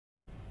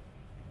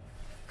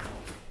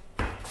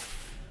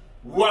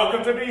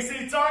Welcome to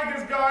BC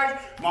Tigers,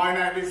 guys. My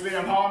name is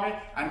Liam Harmey,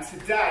 and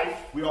today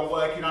we are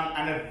working on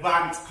an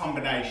advanced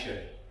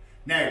combination.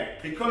 Now,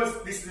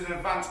 because this is an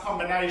advanced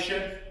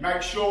combination,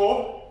 make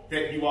sure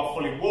that you are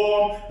fully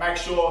warm, make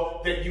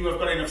sure that you have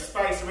got enough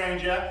space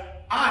around you,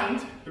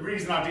 and the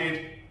reason I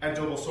did a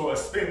double sort of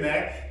spin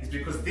there is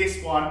because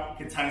this one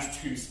contains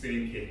 2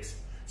 spinning kicks.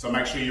 So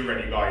make sure you're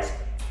ready, guys.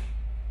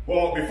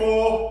 Warm up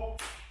before,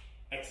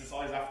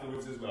 exercise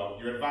afterwards as well.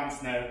 You're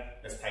advanced now,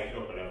 let's take it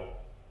up a level.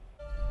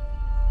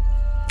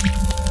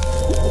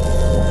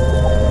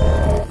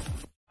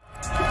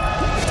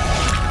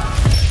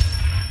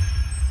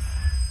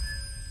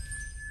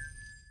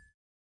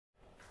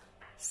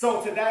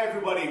 So today,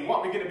 everybody,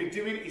 what we're going to be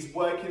doing is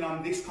working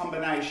on this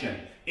combination.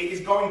 It is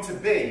going to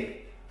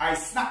be a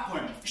snap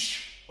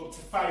punch up to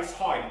face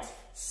height,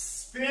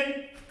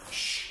 spin,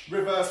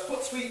 reverse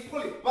foot sweep,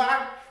 pull it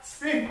back,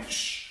 spin,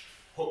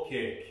 hook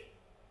kick.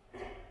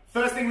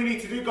 First thing we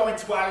need to do, go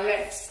into our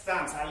left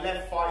stance, our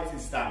left fighting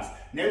stance.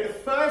 Now the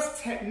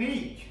first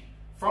technique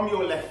from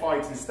your left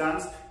fighting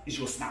stance is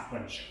your snap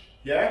punch.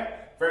 Yeah?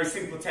 Very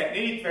simple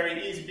technique,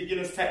 very easy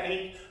beginner's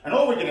technique. And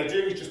all we're going to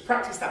do is just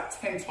practice that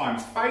 10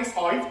 times. Face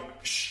height,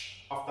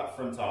 off that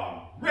front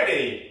arm.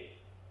 Ready?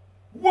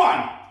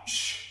 1,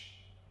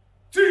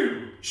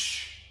 2,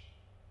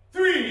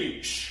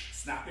 3,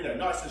 snap it up,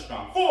 nice and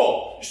strong.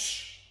 4,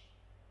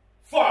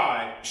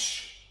 5,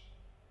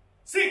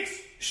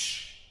 6,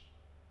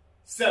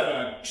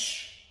 7,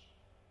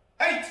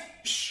 8,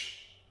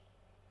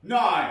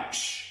 9,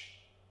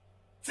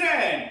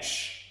 10.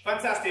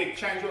 Fantastic.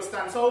 Change your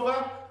stance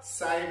over.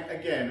 Same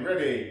again.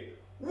 Ready?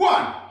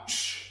 1,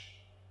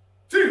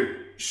 2,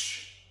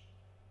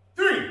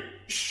 3,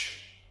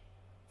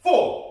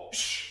 4,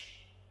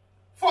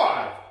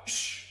 5,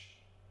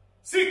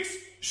 6,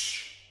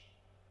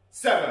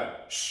 7,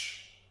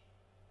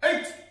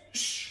 8,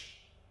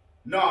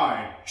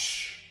 9,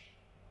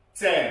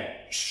 10.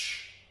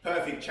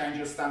 Perfect. Change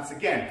your stance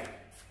again.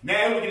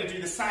 Now we're going to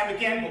do the same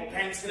again, but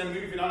bouncing and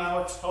moving on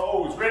our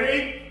toes.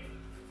 Ready?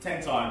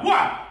 10 times.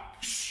 1,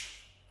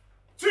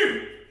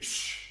 2,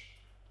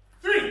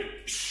 3,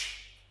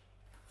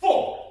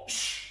 4,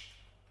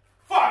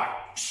 5,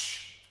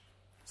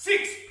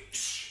 6,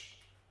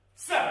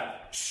 7,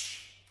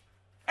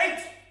 8,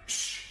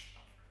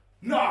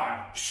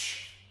 9,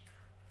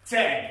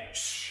 10.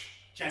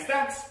 Change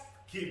stance.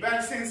 Keep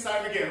bouncing.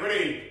 Same again.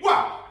 Ready?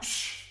 1,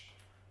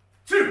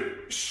 2,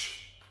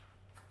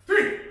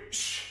 3,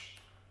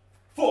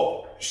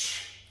 4,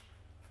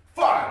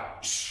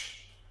 5,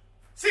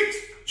 6,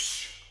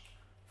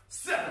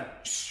 7,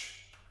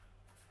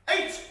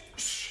 8,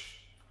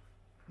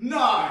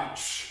 9,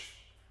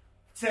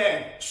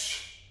 10.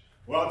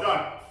 Well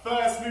done.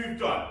 First move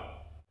done.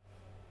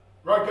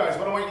 Right, guys,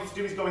 what I want you to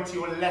do is go into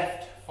your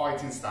left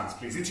fighting stance,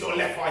 please. Into your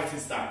left fighting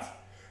stance.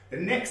 The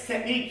next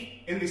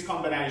technique in this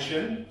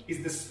combination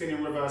is the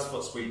spinning reverse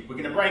foot sweep. We're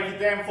going to break it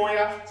down for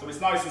you so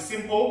it's nice and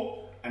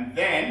simple, and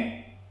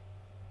then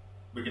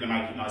we're going to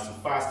make it nice and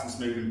fast and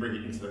smooth and bring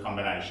it into the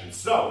combination.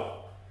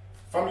 So,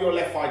 from your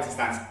left fighting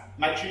stance,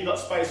 make sure you've got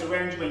space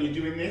around you when you're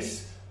doing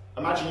this.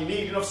 Imagine you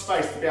need enough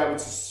space to be able to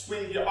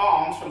swing your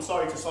arms from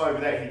side to side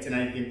without hitting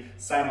anything.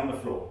 Same on the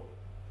floor.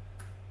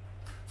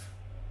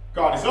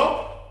 Guard is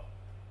up.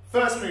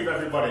 First move,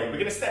 everybody. We're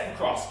going to step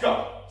across.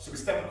 Go. So we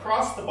step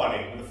across the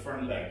body with the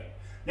front leg.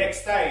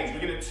 Next stage,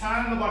 we're going to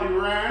turn the body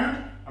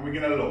around and we're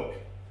going to look.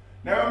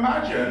 Now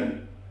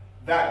imagine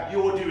that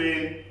you're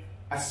doing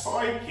a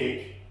side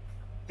kick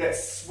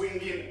that's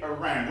swinging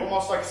around,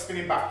 almost like a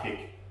spinning back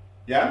kick.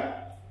 Yeah?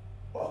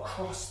 But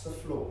across the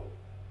floor.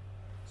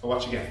 So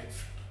watch again.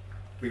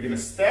 We're going to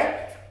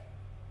step,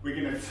 we're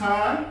going to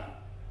turn,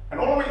 and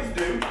all I want you to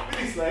do with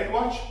this leg,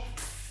 watch,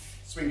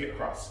 swing it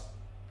across.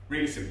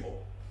 Really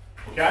simple.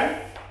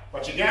 Okay?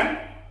 Watch again.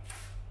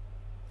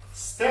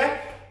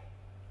 Step,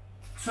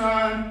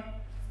 turn,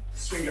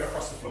 swing it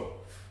across the floor.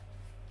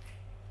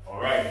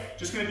 Alright,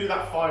 just going to do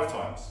that 5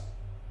 times.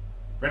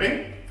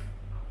 Ready?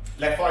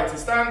 Left fighting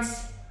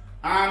stance,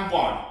 and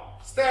 1.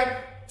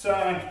 Step,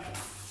 turn,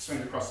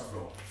 swing across the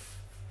floor.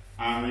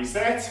 And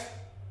reset.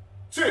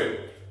 2.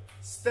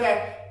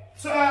 Step,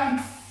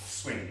 turn,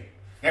 swing.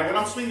 Now when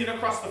I'm swinging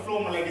across the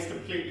floor, my leg is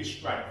completely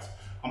straight.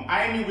 I'm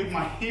aiming with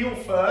my heel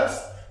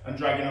first and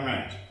dragging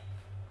around.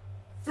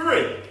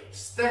 3.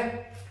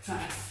 Step,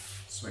 turn,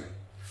 swing.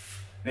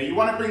 Now you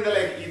want to bring the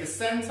leg either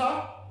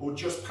centre or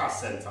just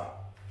past centre.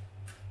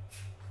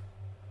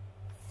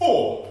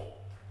 4.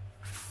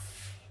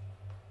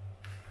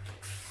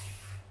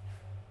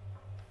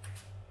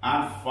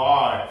 And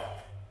 5.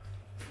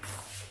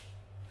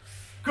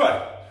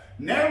 Good.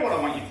 Now what I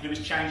want you to do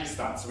is change your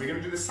stance. So we're going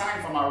to do the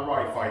same from our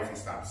right fighting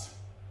stance.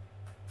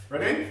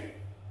 Ready?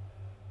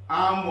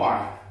 And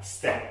 1.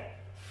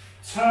 Step.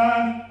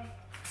 Turn.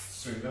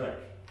 Swing the leg.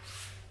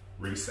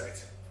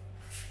 Reset.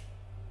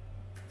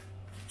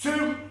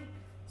 2.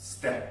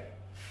 Step.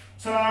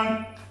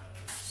 Turn.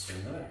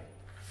 Swing the leg.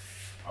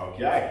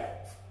 Okay.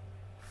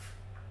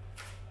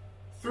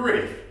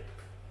 3.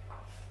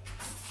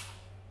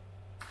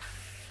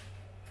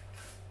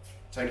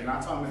 Taking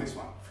our time with this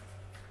one.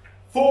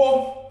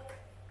 4,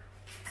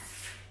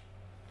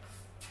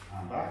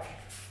 and back,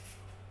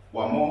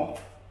 1 more,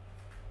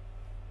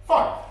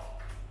 5.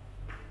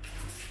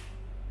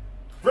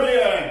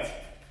 Brilliant.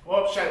 Go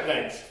up, shake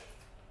legs,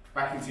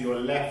 back into your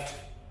left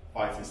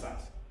fighting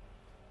stance.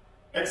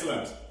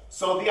 Excellent.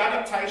 So the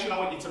adaptation I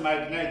want you to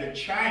make now, the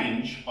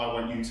change I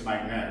want you to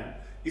make now,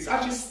 is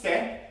as you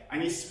step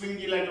and you swing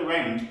your leg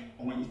around,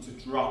 I want you to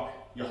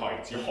drop your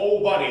height. Your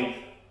whole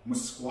body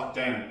must squat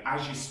down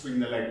as you swing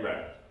the leg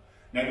round.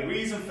 Now the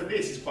reason for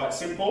this is quite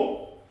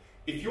simple.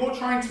 If you're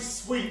trying to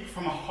sweep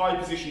from a high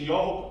position,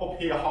 you're up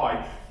here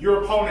high,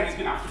 your opponent is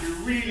going to have to be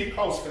really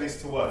close for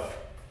this to work.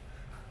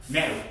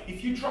 Now,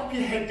 if you drop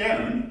your head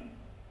down,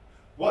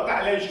 what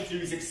that allows you to do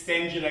is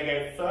extend your leg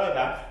out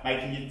further,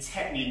 making your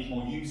technique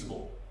more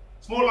usable.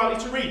 It's more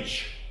likely to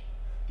reach.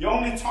 The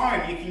only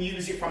time you can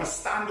use it from a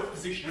stand-up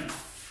position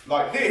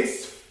like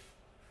this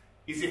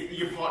is if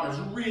your partner's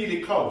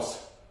really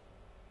close.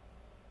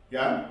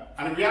 Yeah?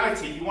 And in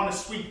reality, you want to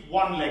sweep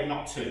one leg,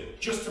 not two,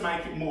 just to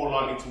make it more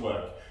likely to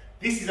work.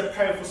 This is a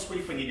powerful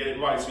sweep when you get it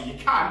right, so you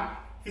can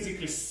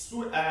physically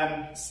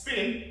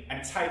spin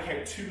and take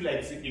out 2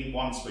 legs in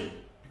one sweep,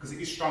 because it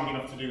is strong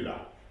enough to do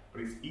that.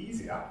 But it's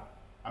easier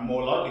and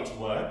more likely to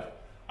work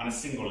on a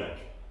single leg.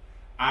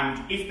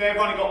 And if they've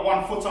only got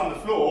 1 foot on the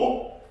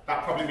floor,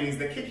 that probably means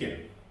they're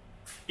kicking.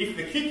 If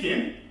they're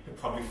kicking, they're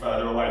probably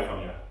further away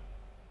from you.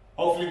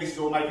 Hopefully this is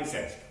all making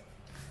sense.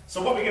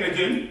 So what we're going to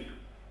do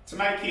to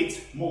make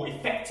it more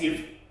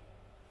effective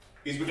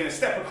is we're going to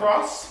step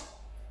across,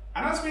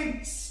 and as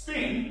we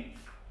spin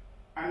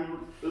and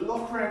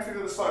lock around to the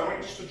other side, I want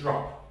you just to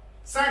drop.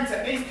 Same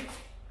technique,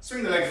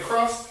 swing the leg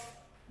across,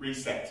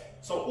 reset.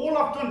 So all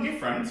I've done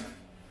different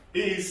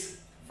is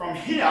from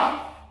here,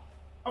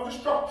 I've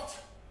just dropped.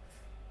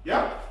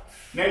 Yeah?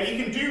 Now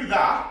you can do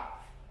that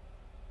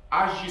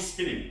as you're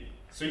spinning.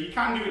 So you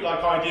can do it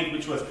like I did,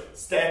 which was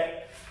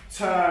step,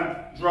 turn,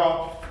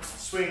 drop,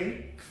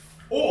 swing,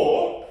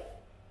 or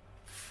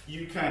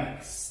you can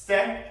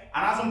step,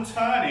 and as I'm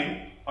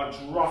turning, I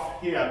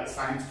drop here at the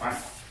same time.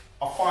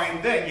 I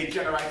find then you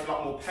generate a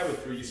lot more power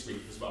through your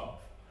sweep as well.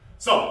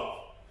 So,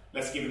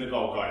 let's give it a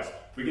go, guys.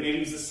 We're going to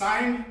use the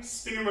same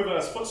spin and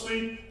reverse foot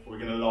sweep, but we're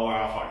going to lower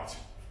our height.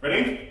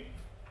 Ready?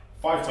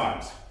 5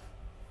 times.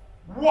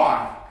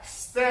 1,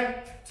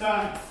 step,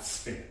 turn,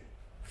 spin.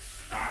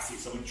 That's it,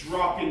 so we're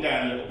dropping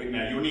down a little bit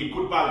now. You'll need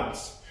good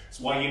balance. That's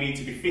why you need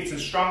to be fit and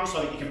strong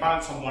so that you can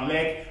balance on one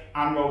leg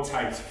and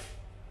rotate.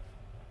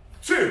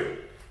 2.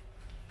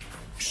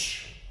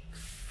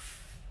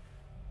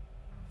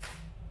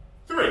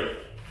 3.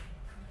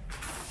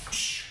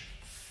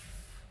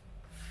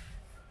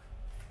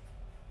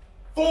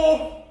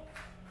 4.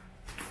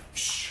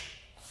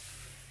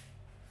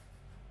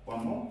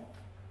 1 more.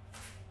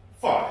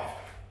 5.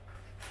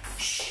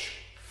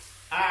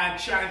 And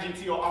change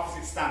into your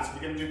opposite stance.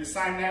 We're going to do the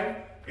same now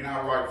in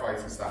our right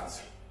fighting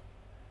stance.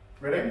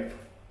 Ready?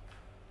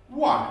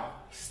 1.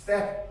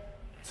 Step,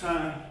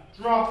 turn,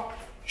 drop,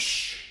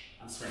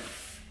 and swing.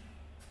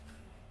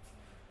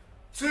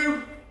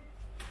 2.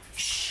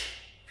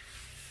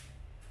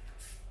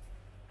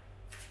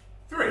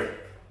 3.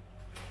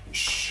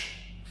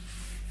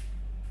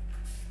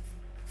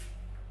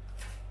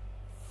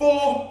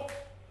 4.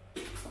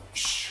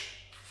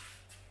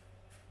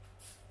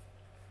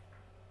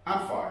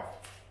 And 5.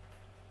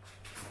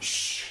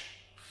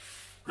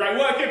 Great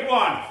work,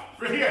 everyone.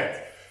 Brilliant.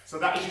 So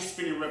that is your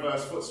spinning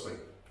reverse foot sweep.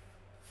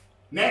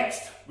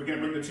 Next, we're going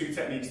to bring the 2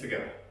 techniques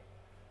together.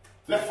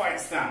 Left fighting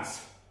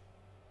stance.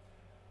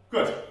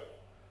 Good.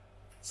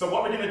 So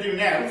what we're going to do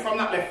now, from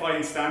that left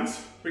fighting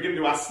stance, we're going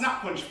to do our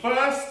snap punch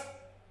first,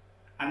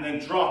 and then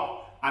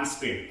drop and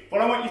spin.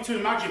 What I want you to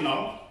imagine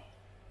though,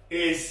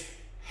 is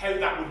how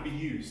that would be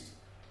used.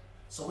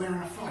 So we're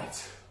in a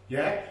fight,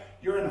 yeah?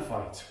 You're in a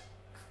fight.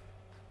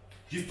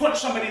 You've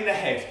punched somebody in the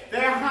head.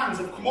 Their hands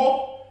have come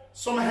up,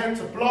 somehow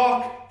to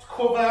block, to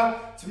cover,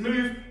 to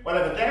move,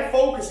 whatever. Their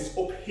focus is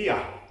up here,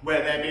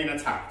 where they're being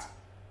attacked.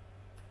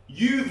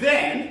 You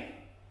then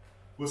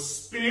will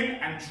spin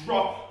and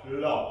drop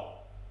low.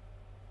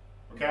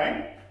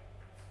 Okay?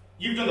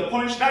 You've done the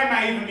punch, they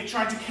may even be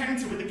trying to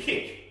counter with a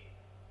kick.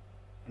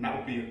 And that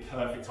would be a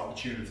perfect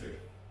opportunity.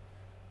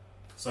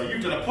 So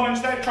you've done a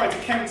punch, they've tried to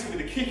counter with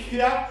a kick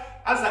here.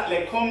 As that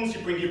leg comes,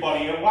 you bring your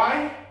body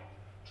away,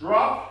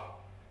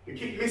 drop, the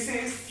kick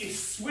misses, you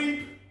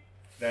sweep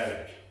their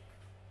leg.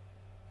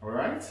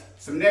 Alright?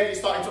 So now you're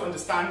starting to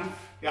understand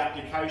the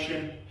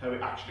application, how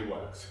it actually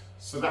works.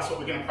 So that's what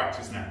we're going to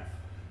practice now.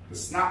 The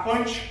snap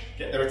punch,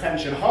 get their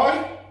attention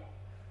high,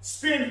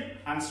 spin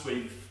and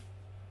sweep.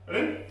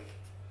 Ready?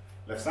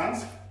 Left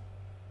stance.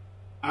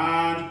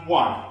 And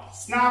 1.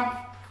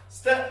 Snap,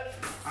 step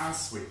and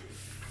sweep.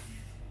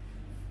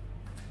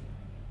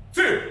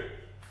 2.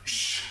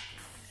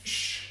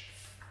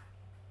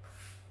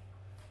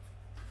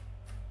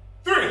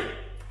 3.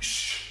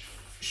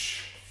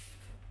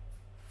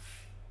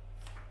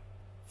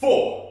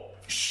 4.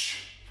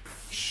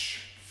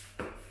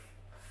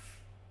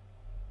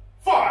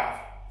 5.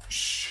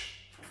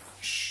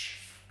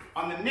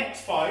 On the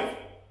next 5,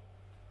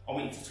 I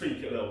want you to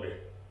tweak it a little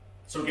bit.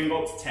 So we're going to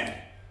go up to 10.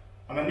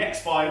 On the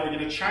next 5, we're going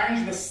to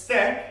change the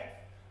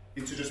step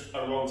into just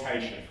a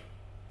rotation.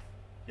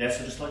 Yeah,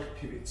 so just like a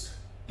pivot.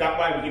 That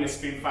way we're going to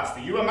spin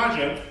faster. You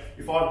imagine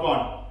if I've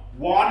gone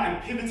 1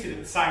 and pivoted at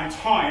the same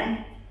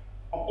time,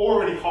 I'm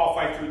already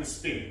halfway through the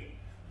spin,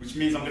 which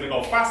means I'm going to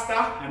go faster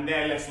and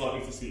they're less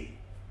likely to see.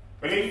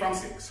 Ready? From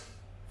 6.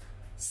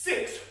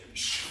 6.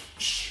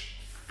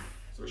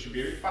 So it should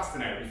be a bit faster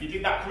now. If you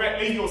did that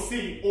correctly, you'll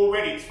see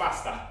already it's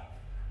faster.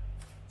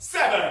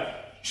 7.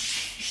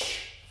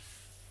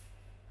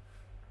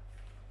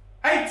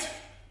 8.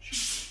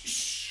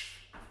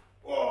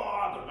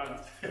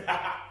 Oh, good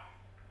balance.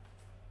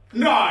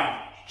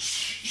 9.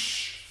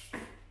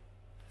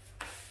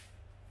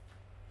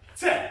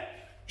 10.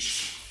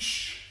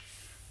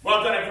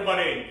 Well done,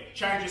 everybody.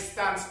 Change your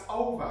stance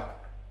over.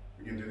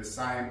 We can do the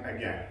same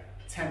again.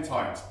 10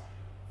 times.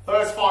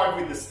 First 5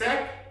 with the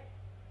step.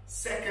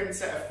 Second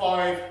set of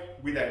 5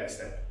 without the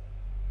step.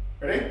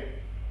 Ready?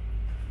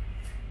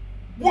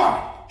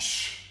 1.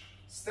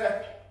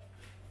 Step.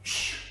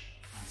 2.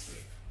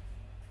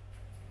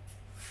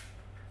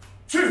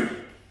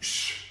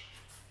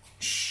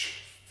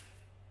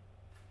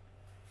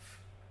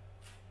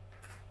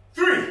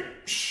 3.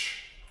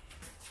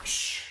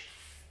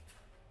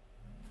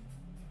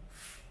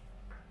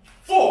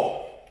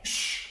 4.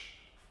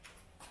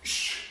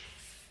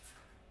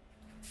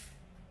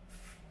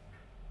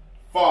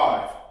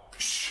 5.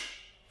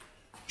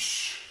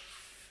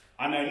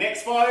 And then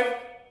next 5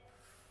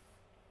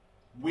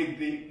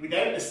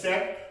 without the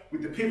step,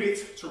 with the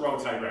pivot to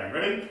rotate round.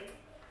 Ready?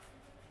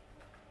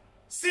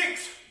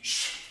 6.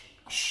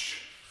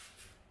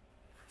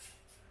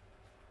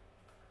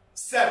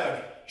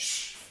 7.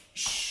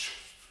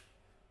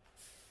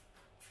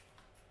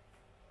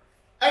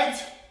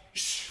 8.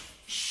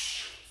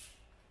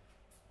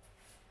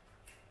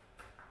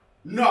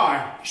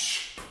 9.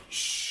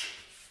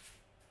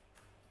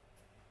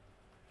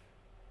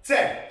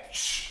 10.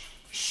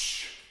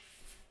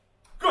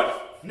 Good.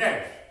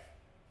 Now,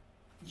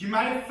 you may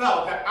have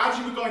felt that as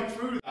you were going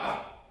through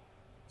that,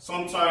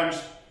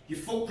 sometimes your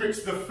foot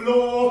grips the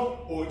floor,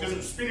 or it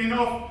doesn't spin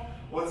enough,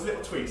 or there's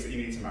little tweaks that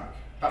you need to make.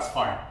 That's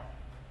fine.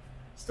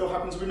 Still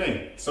happens with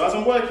me. So as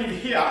I'm working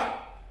here,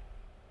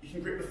 you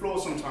can grip the floor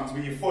sometimes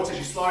with your foot as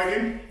you're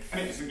sliding,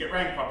 and it doesn't get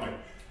round properly.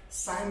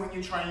 Same when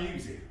you try and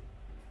use it.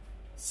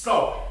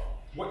 So,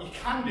 what you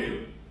can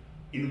do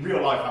in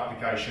real life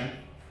application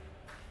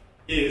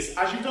is,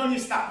 as you've done your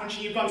snap punch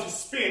and you've gone to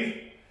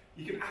spin,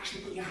 you can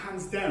actually put your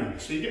hands down.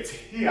 So you get to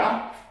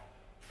here,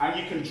 and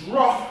you can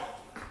drop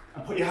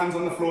and put your hands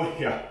on the floor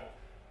here.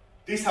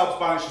 This helps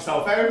balance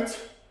yourself out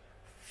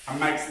and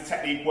makes the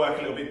technique work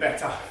a little bit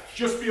better.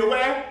 Just be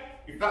aware,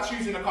 if that's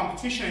using a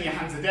competition and your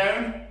hands are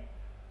down,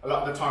 a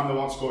lot of the time they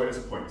won't score it as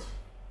a point.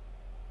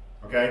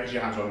 Okay, because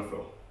your hands are on the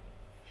floor.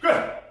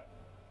 Good.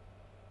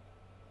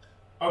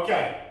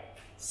 Okay,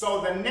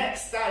 so the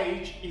next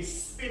stage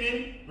is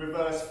spinning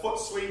reverse foot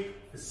sweep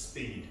for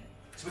speed.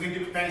 So we're going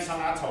to do bends on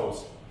our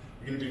toes.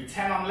 We're going to do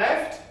 10 on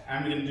left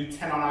and we're going to do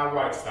 10 on our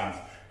right stance.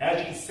 Now, as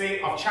you can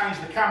see, I've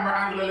changed the camera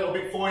angle a little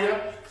bit for you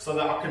so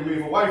that I can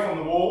move away from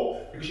the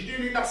wall, because you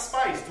do need that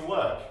space to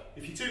work.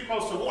 If you're too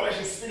close to the wall, as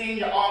you're spinning,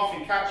 your arm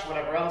can catch,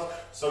 whatever else.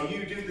 So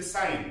you do the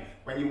same.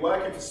 When you're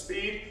working for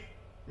speed,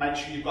 make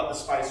sure you've got the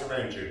space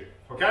around you.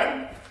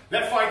 Okay?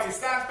 Left fighting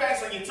stance,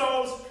 bends on your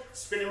toes,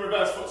 spinning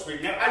reverse foot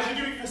sweep. Now, as you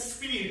do it for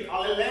speed,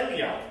 I'll allow you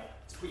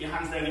to put your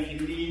hands down if you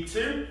need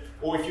to,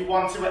 or if you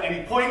want to at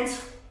any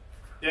point.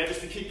 Yeah, just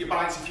to keep your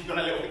balance if you've gone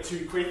a little bit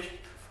too quick.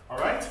 All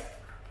right?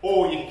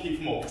 Or you can keep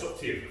them up. It's up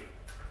to you.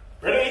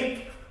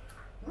 Ready?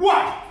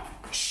 1,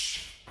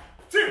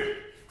 2,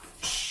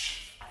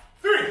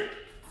 3,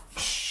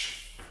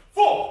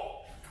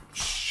 4,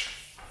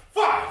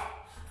 5,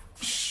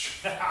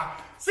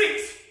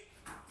 6,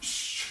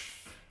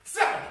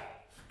 7,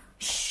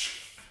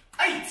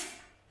 8,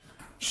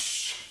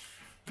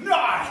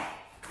 9,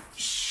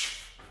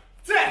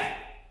 10.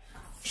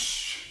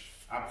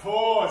 And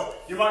pause.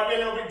 You might be a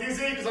little bit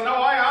dizzy, because I know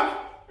I am.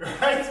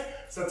 Right?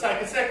 So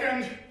take a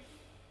second.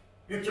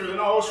 In through the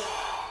nose,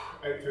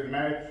 out through the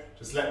mouth.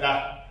 Just let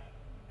that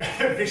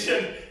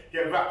vision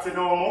get back to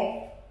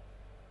normal.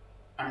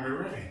 And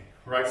we're ready.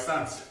 Right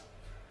stance.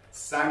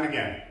 Same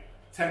again.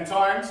 10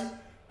 times.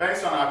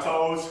 Bends on our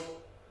toes.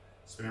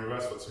 Spinning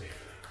reverse foot sweep.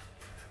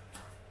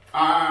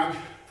 And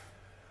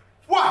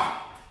 1,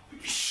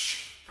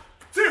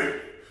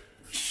 2,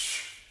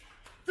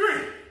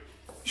 3,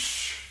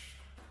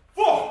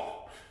 4,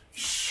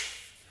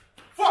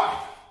 5,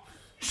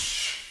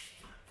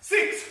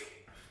 6,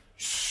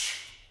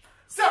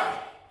 7,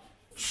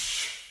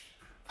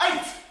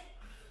 8,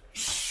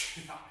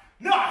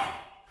 9,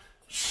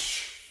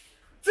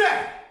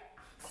 10.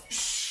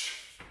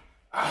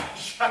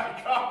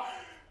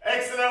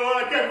 Excellent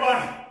work,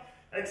 everyone.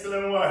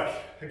 Excellent work.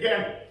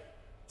 Again,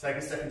 take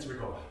a second to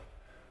recover.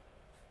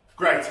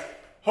 Great.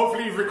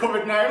 Hopefully you've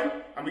recovered now,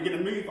 and we're going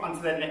to move on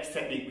to the next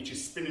technique, which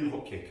is spinning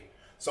hook kick.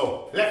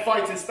 So, left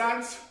fighting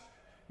stance.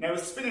 Now,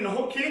 spinning a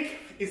hook kick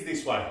is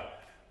this way.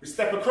 We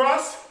step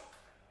across,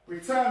 we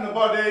turn the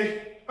body,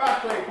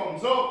 back leg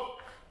comes up,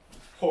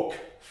 hook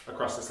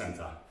across the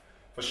center.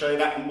 I'll show you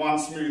that in one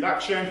smooth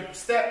action.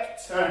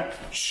 Step, turn,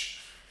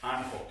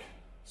 and hook.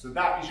 So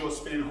that is your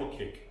spinning hook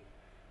kick.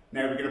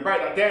 Now we're going to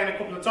break that down a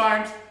couple of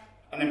times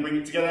and then bring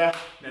it together,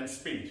 then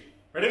speed.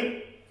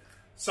 Ready?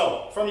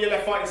 So, from your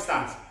left fighting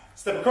stance,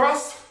 step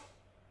across,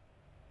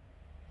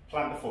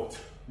 plant the foot.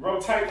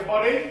 Rotate the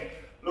body,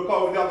 look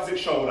over the opposite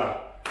shoulder.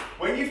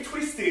 When you've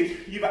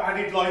twisted, you've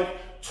added like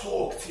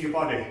torque to your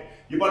body.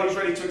 Your body's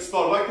ready to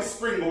explode, like a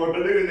spring or a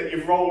balloon that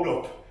you've rolled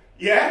up.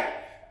 Yeah?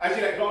 As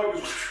you let go, it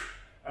goes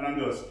and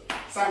undoes.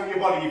 Same with your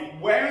body, you're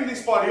wearing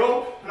this body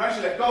up, and as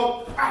you let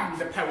go, bang,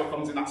 the power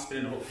comes in that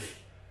spinning hook kick.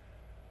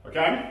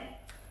 Okay?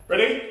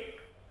 Ready?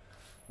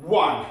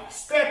 1,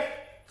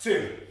 step,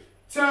 2,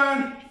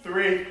 turn,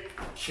 3,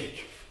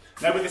 kick.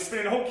 Now with the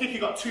spinning hook kick,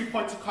 you've got 2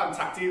 points of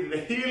contact, either the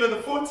heel of the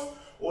foot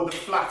or the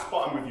flat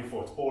bottom of your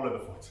foot, ball of the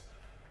foot.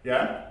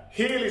 Yeah?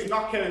 Heel is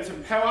knockout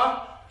and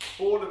power,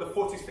 ball of the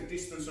foot is for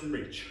distance and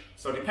reach.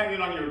 So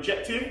depending on your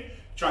objective, if you're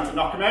trying to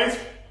knock them out,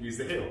 use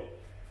the heel.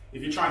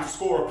 If you're trying to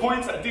score a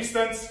point at a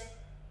distance,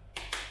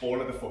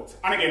 ball of the foot.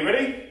 And again,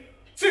 ready?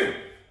 2,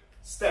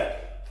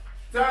 step,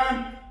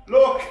 down,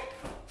 look,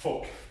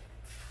 hook.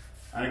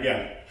 And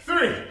again,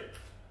 3,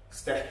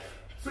 step,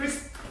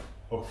 twist,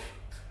 hook.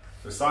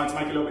 So it's starting to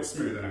make it a little bit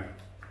smoother now.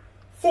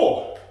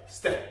 4,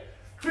 step,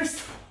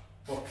 twist,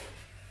 hook.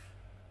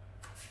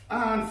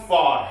 And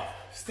 5,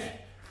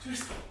 step,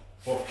 twist,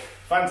 hook.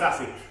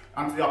 Fantastic.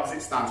 Onto the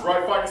opposite stance.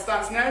 Right fighting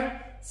stance now,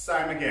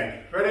 same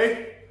again.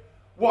 Ready?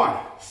 1,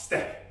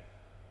 step,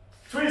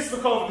 twist,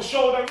 look over the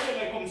shoulder, right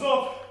leg comes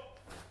up,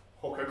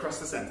 hook across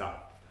the center.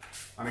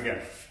 And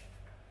again.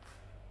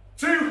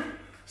 2,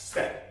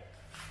 step,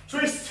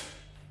 twist,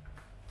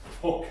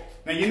 hook.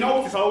 Now you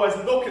notice I always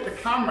look at the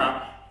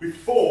camera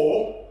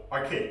before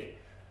I kick.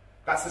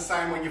 That's the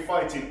same when you're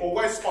fighting.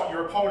 Always spot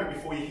your opponent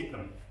before you hit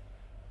them.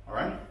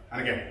 Alright?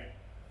 And again.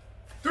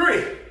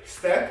 3,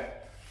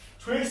 step,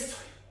 twist,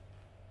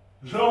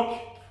 look,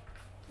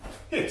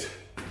 hit.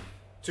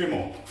 2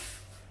 more.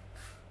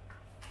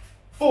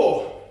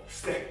 4,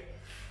 step,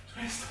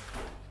 twist,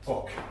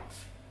 hook.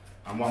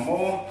 And 1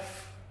 more.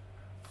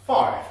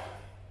 5.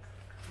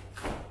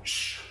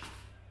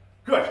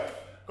 Good.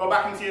 Go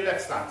back into your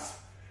left stance.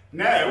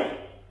 Now,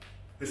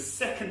 the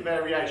second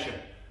variation.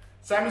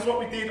 Same as what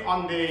we did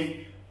on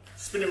the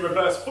spinning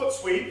reverse foot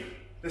sweep,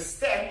 the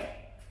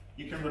step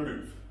you can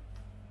remove.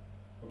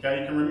 Okay,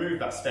 you can remove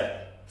that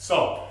step.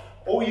 So,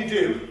 all you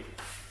do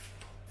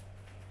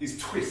is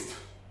twist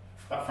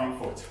that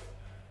front foot.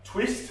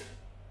 Twist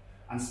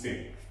and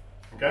spin.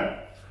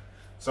 Okay?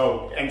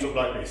 So, it ends up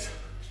like this.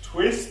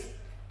 Twist,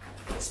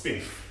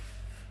 spin.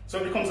 So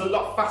it becomes a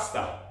lot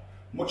faster,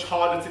 much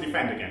harder to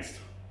defend against.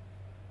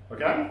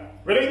 Okay?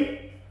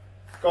 Ready?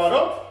 Guard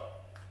up.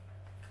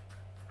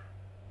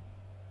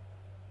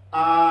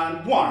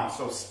 And 1.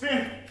 So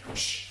spin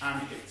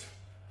and hit.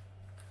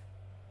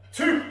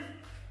 2.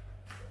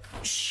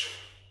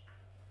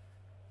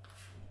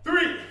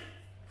 3.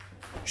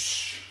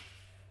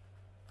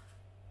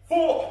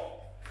 4.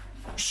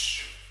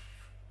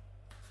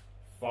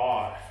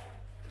 5.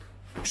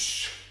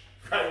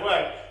 Great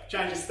work.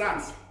 Change your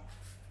stance.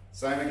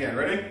 Same again.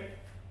 Ready?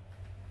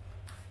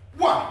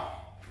 1.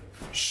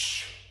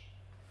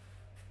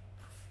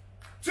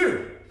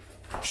 2.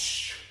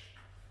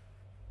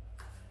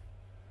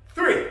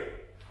 3.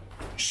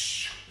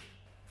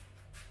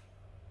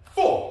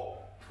 4.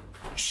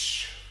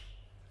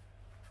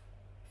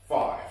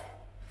 5.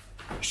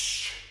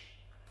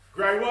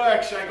 Great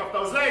work. Shake off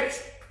those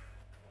legs.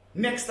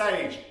 Next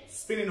stage,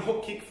 spinning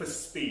hook kick for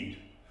speed.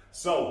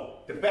 So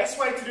the best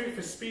way to do it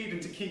for speed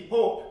and to keep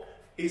up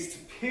is to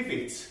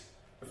pivot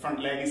the front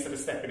leg instead of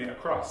stepping it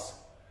across.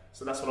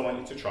 So that's what I want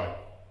you to try.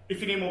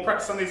 If you need more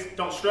practice on this,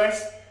 don't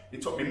stress.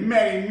 It took me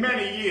many,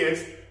 many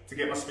years to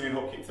get my spinning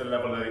hook kick to the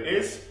level that it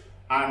is.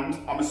 And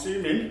I'm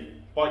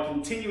assuming by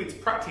continuing to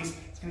practice,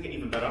 it's going to get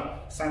even better.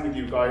 Same with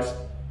you guys.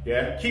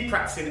 Yeah, keep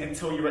practicing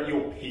until you're at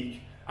your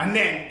peak and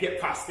then get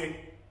past it.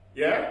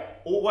 Yeah,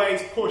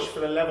 always push for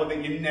the level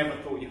that you never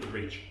thought you could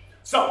reach.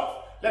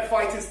 So, left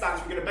fighting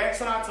stance, we're going to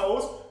bounce on our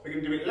toes. We're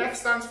going to do it left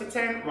stance for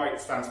 10, right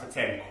stance for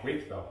 10.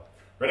 Quick though.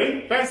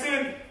 Ready? Bounce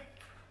in.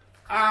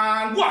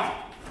 And 1,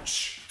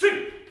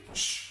 2,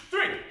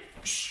 3,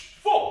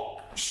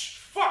 4,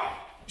 5,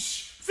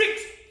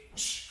 6,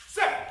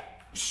 7,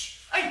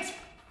 8,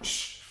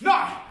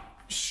 9,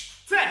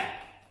 10.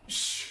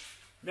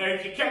 Now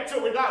if you kept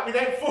up with that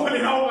without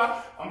falling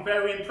over, I'm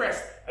very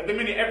impressed. At the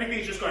minute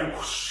everything's just going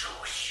whoosh,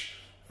 whoosh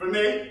for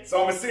me,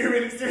 so I'm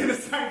assuming it's doing the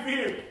same for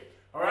you.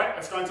 Alright,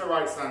 let's go into a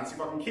right stance. If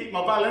I can keep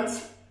my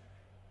balance,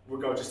 we'll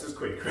go just as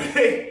quick.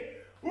 Ready?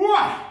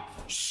 1,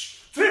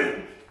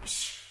 2,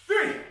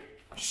 3,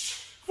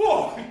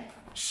 4,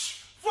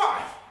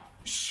 5,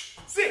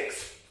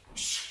 6,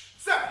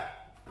 7,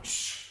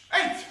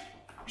 8,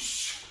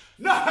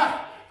 9,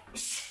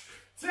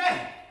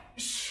 10.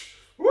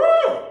 Woo!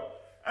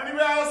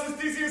 Anybody else as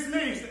dizzy as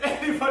me?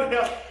 Anybody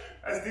else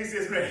as dizzy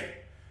as me?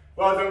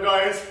 Well done,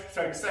 guys.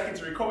 Take a second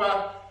to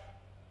recover.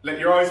 Let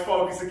your eyes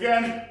focus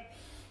again.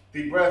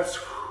 Deep breaths.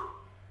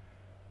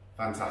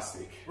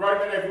 Fantastic. Right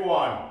then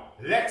everyone,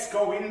 let's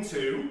go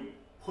into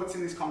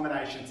putting this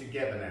combination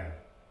together now.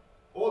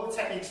 All the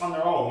techniques on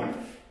their own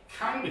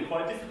can be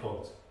quite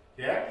difficult,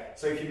 yeah?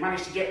 So if you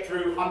manage to get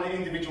through on the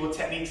individual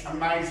techniques,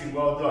 amazing,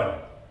 well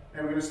done.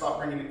 Then we're going to start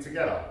bringing it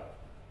together,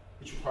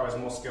 which requires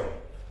more skill.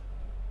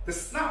 The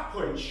snap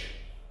punch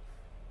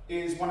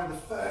is one of the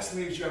first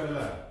moves you ever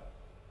learn.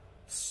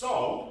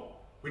 So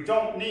we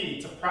don't need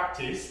to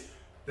practice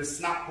the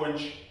snap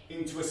punch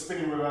into a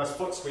spinning reverse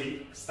foot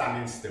sweep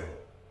standing still.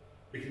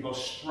 We can go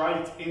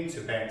straight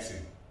into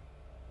bouncing,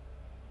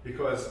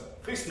 because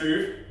this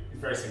move is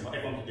very simple.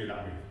 Everyone can do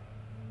that move.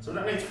 So we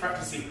don't need to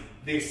practice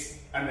this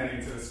and then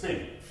into the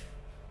spin,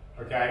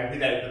 okay,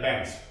 without the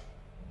bounce.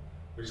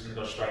 We're just going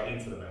to go straight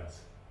into the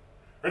bounce.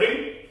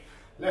 Ready?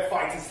 Left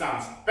fighting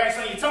stance. Bounce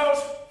on your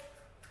toes,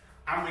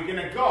 and we're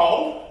going to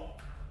go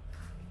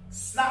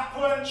snap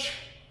punch,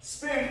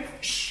 spin,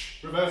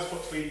 reverse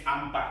foot sweep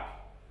and back.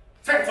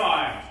 10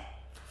 times.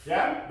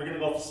 Yeah? We're going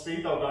to go for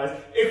speed though, guys.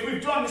 If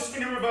we've done the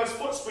spinning reverse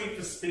foot sweep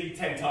for speed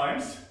 10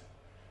 times,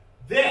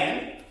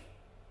 then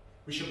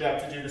we should be able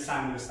to do the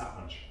same with the snap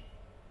punch.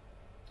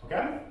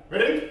 Okay?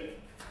 Ready?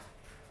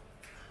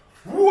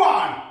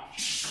 1,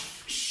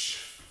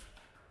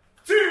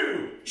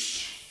 2,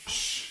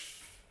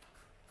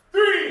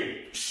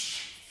 3,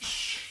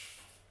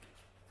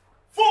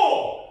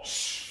 4,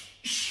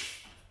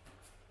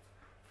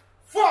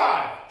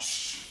 5.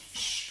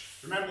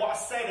 Remember what I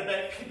said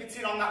about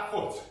pivoting on that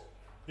foot.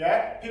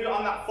 Yeah? Pivot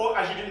on that foot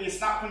as you're doing your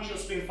snap punch, you'll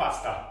spin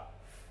faster.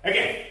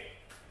 Again.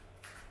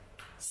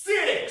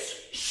 6,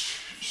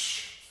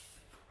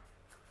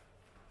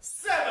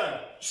 7,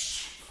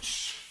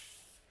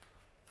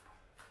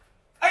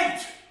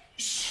 8,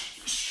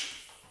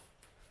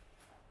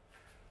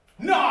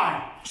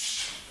 9,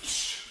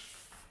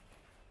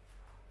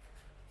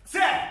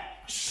 10.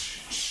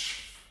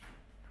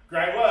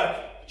 Great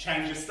work.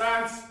 Change your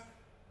stance.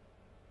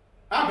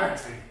 And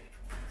bouncing.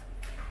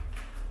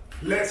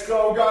 Let's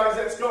go, guys.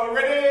 Let's go.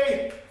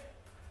 Ready?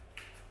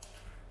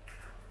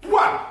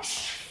 1,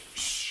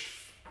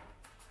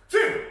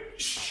 2,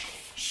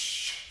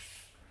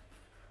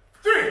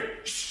 3,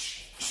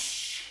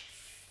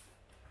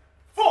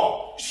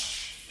 4,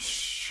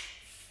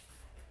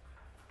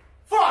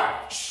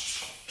 5,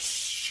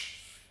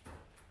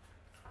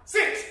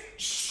 6,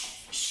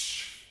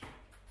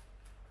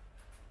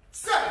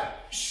 7,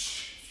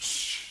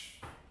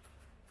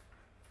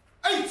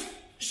 8,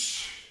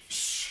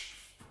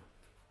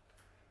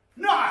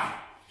 9,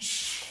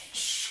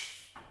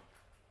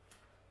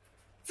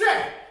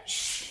 10.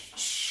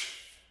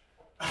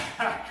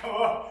 Come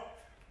on.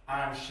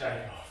 And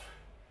shake off.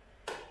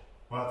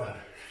 Well done.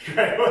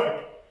 Great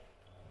work.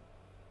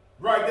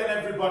 Right then,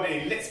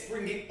 everybody, let's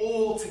bring it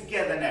all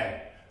together now.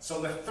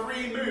 So the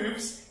 3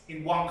 moves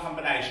in one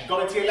combination. Go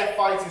into your left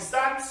fighting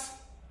stance,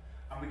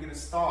 and we're going to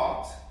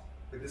start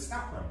with the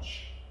snap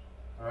punch.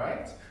 All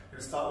right? We're going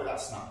to start with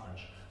that snap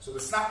punch. So the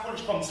snap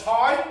punch comes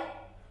high.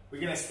 We're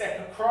going to step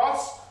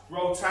across,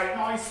 rotate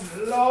nice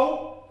and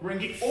low,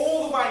 bring it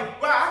all the way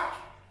back,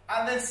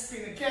 and then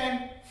spin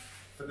again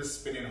for the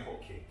spinning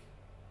hook kick.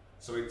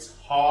 So it's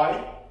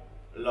high,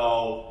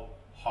 low,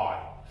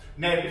 high.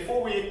 Now,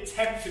 before we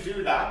attempt to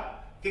do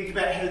that, think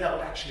about how that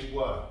would actually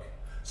work.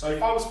 So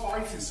if I was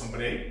fighting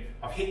somebody,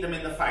 I've hit them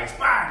in the face,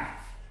 bang!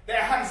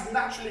 Their hands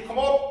naturally come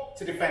up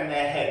to defend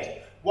their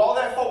head. While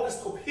they're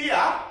focused up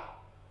here,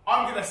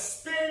 I'm going to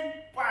spin,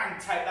 bang,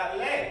 take that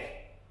leg.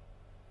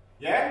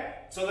 Yeah?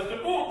 So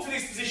they've gone up to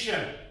this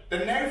position.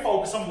 They now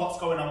focus on what's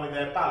going on with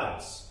their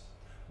balance.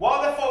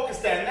 While they're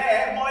focused down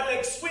there, my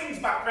leg swings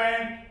back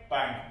round,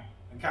 bang,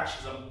 and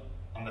catches them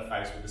on the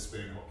face with the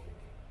spinning hook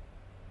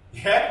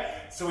kick.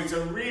 Yeah? So it's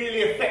a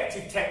really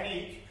effective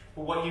technique,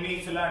 but what you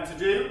need to learn to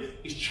do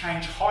is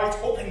change height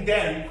up and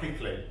down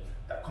quickly.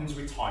 That comes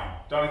with time.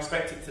 Don't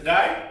expect it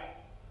today.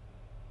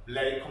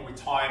 Let it come with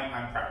time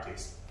and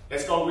practice.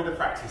 Let's go with the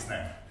practice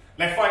now.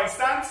 Left fighting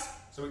stance,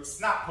 so it's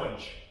snap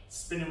punch,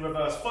 spinning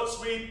reverse foot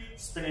sweep,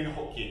 spinning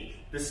hook kick.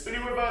 The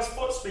spinning reverse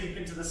foot sweep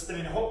into the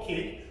spinning hook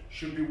kick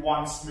should be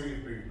one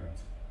smooth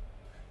movement.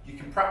 You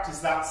can practice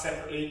that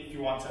separately if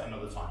you want at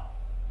another time.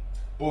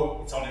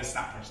 But it's only the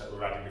snap punch that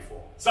we're adding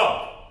before.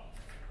 So,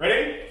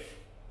 ready?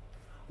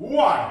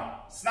 1,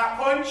 snap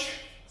punch,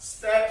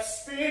 step,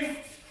 spin,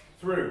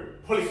 through.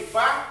 Pull it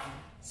back,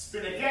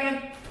 spin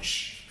again,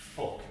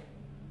 hook.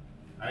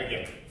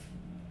 Again.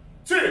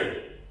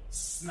 2,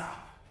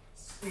 snap,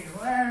 spin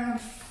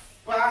around,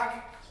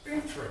 back,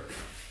 spin through.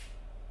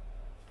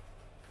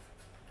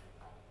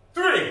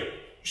 3,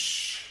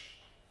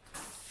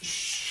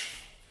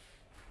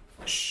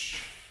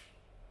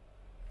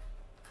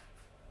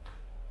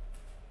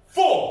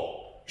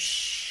 4,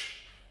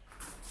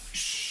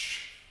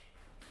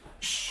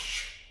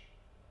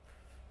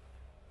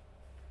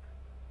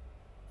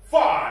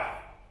 5,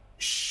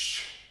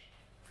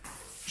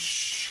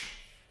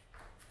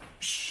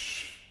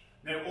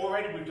 now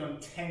already we've done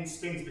 10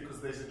 spins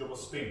because there's a double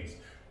spins.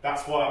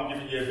 That's why I'm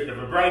giving you a bit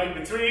of a break in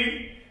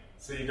between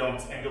so you don't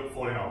end up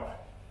falling over.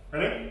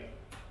 Ready?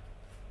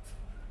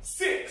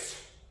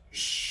 6,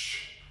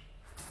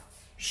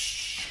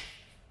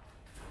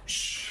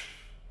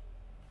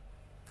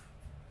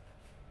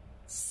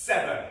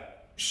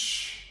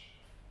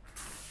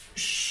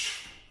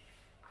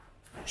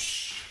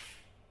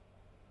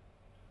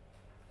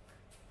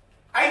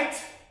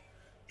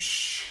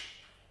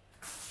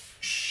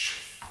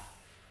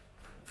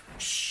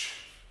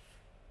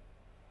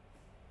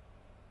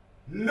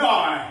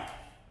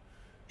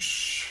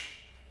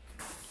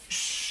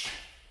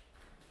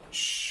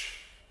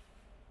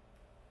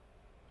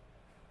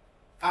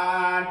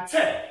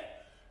 10.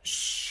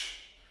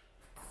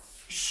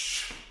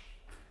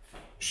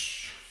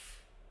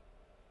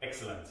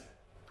 Excellent.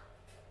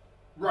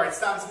 Right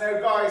stance now,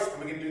 guys, and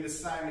we're going to do the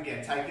same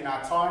again, taking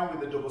our time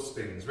with the double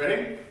spins.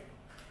 Ready?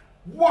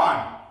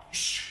 1.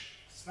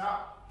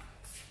 Snap.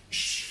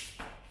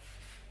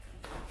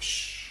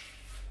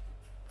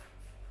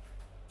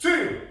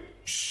 2.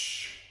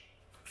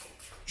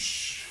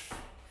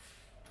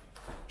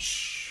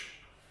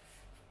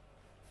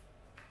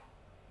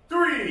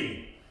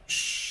 3.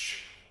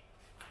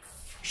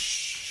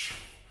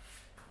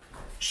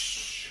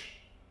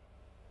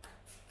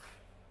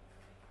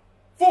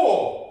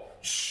 4.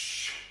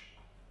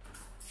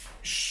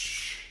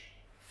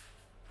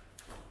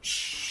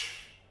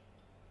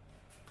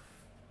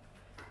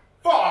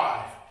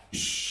 5.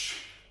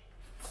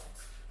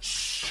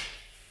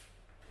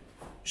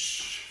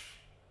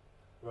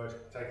 Good.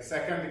 Take a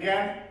second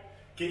again.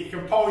 Get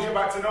your composure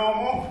back to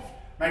normal.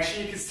 Make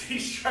sure you can see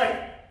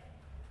straight.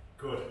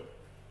 Good.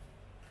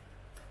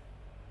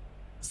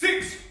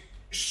 6.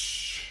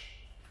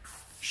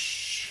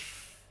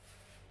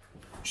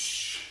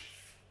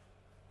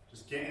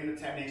 Just getting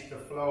the techniques to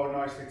flow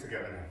nicely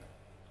together now.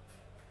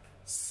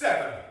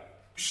 7.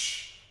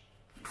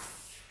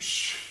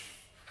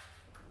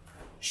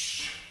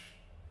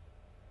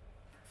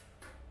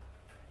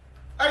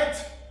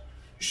 8.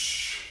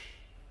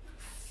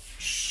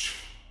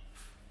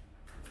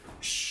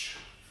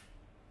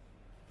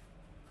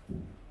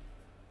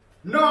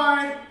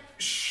 9.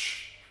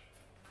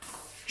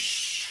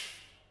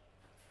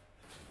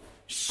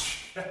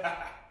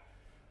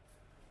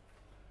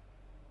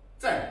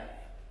 10.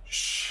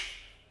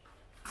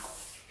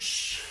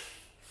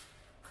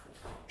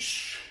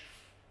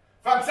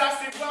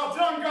 Fantastic, well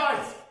done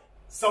guys.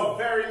 So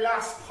very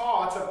last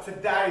part of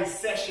today's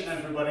session,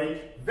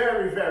 everybody.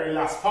 Very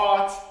last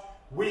part.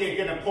 We are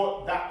going to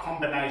put that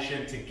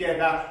combination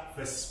together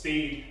for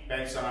speed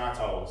based on our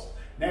toes.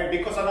 Now,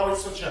 because I know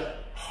it's such a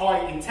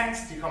high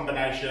intensity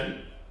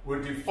combination,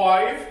 we'll do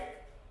 5,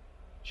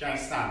 change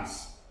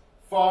stance,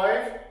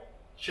 5,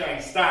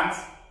 change stance,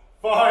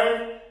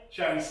 5,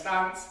 change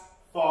stance,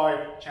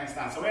 5, change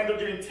stance. So we end up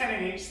doing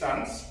 10 in each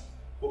stance,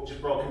 but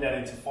just broken down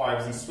into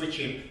 5s and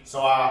switching.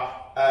 So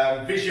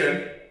our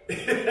vision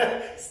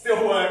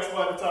still works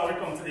by the time we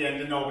come to the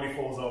end and nobody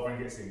falls over and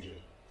gets injured.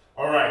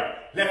 All right,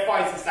 left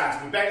fighting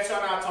stance. We bounce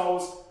on our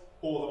toes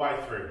all the way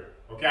through,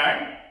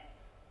 okay?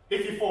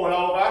 If you fall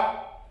over,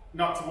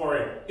 not to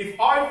worry. If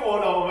I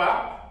fall over,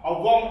 I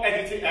won't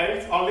edit it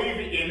out. I'll leave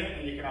it in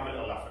and you can have a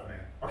little laugh at me.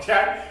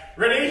 Okay?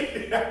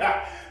 Ready?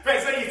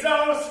 Bends on your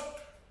toes.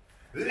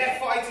 Left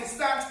fighting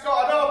stance,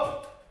 guard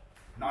up.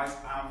 Nice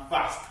and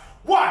fast.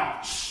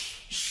 1.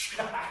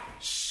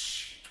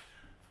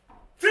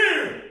 2.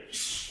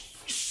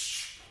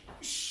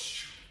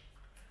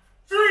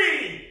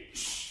 3.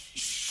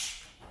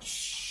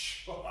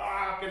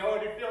 I can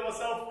already feel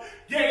myself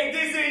getting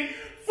dizzy.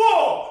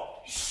 4.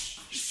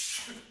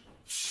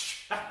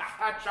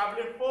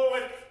 Traveling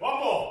forward. 1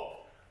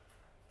 more.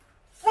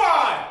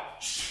 5.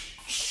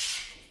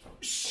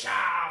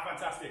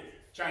 Fantastic.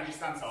 Change your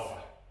stance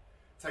over.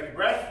 Take a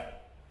breath.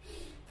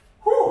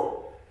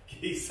 Whew.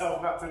 Get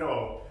yourself back to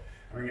normal.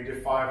 And we're going to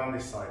do 5 on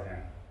this side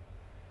now.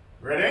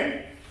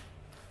 Ready?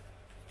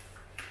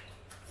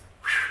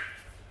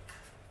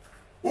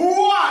 1.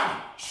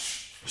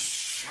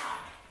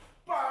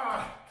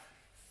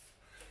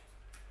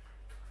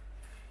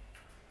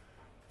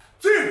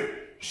 2.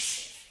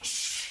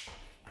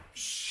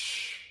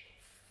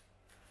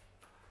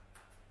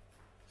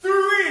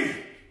 3.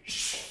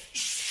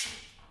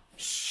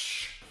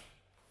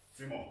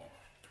 3 more.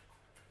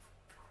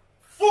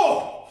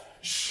 4.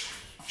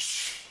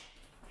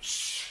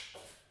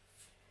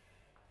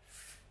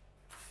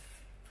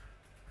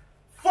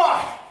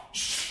 5.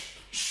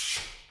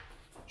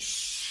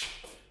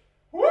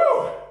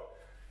 Woo!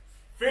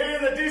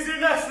 Feeling the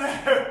dizziness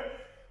now.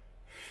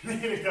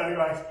 Nearly done,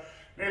 guys.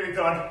 Nearly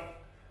done.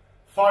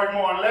 5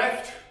 more on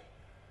left.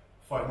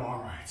 5 more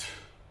on right.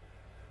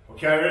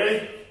 Okay,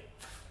 ready?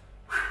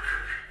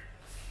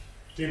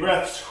 Deep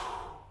breaths.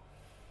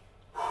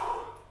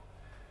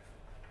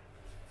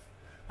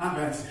 And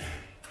bends it.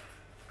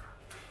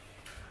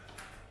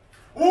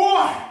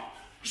 1.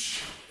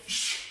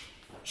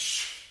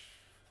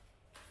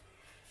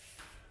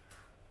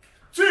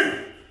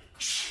 2.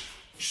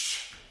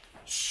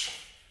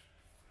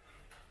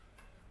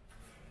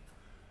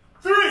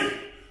 3.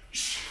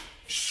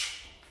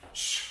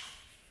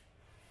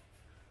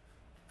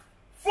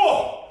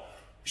 4.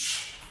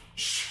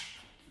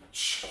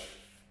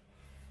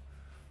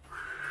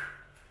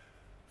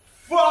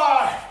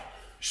 5.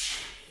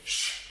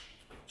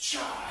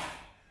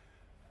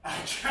 I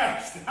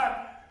changed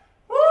that.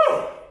 Woo!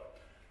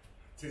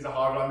 It is a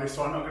hard one, this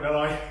one, not gonna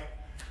lie.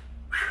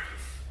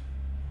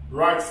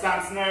 Right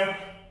stance now.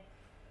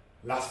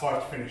 Last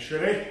 5 to finish.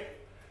 Ready?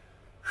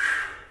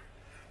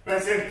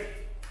 Bends in.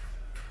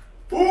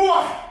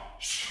 1.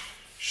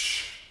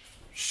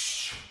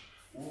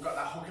 Ooh, got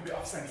that hook a bit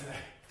off centre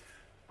there.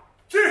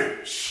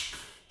 2.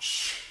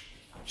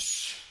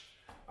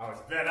 That was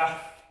better.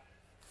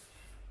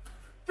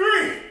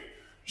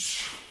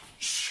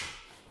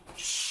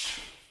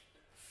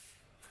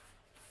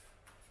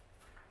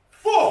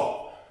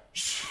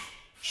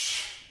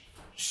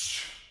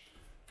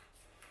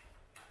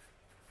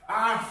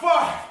 and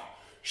 5.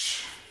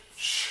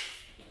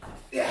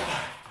 Yeah.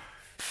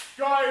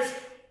 Guys,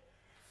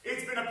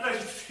 it's been a pleasure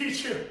to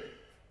teach you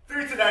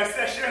through today's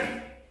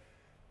session.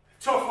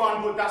 Tough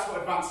one, but that's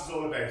what advance is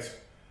all about.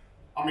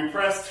 I'm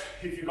impressed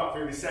if you got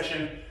through this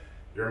session.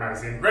 You're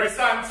amazing. Ready,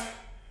 stand,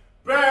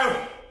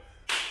 bow.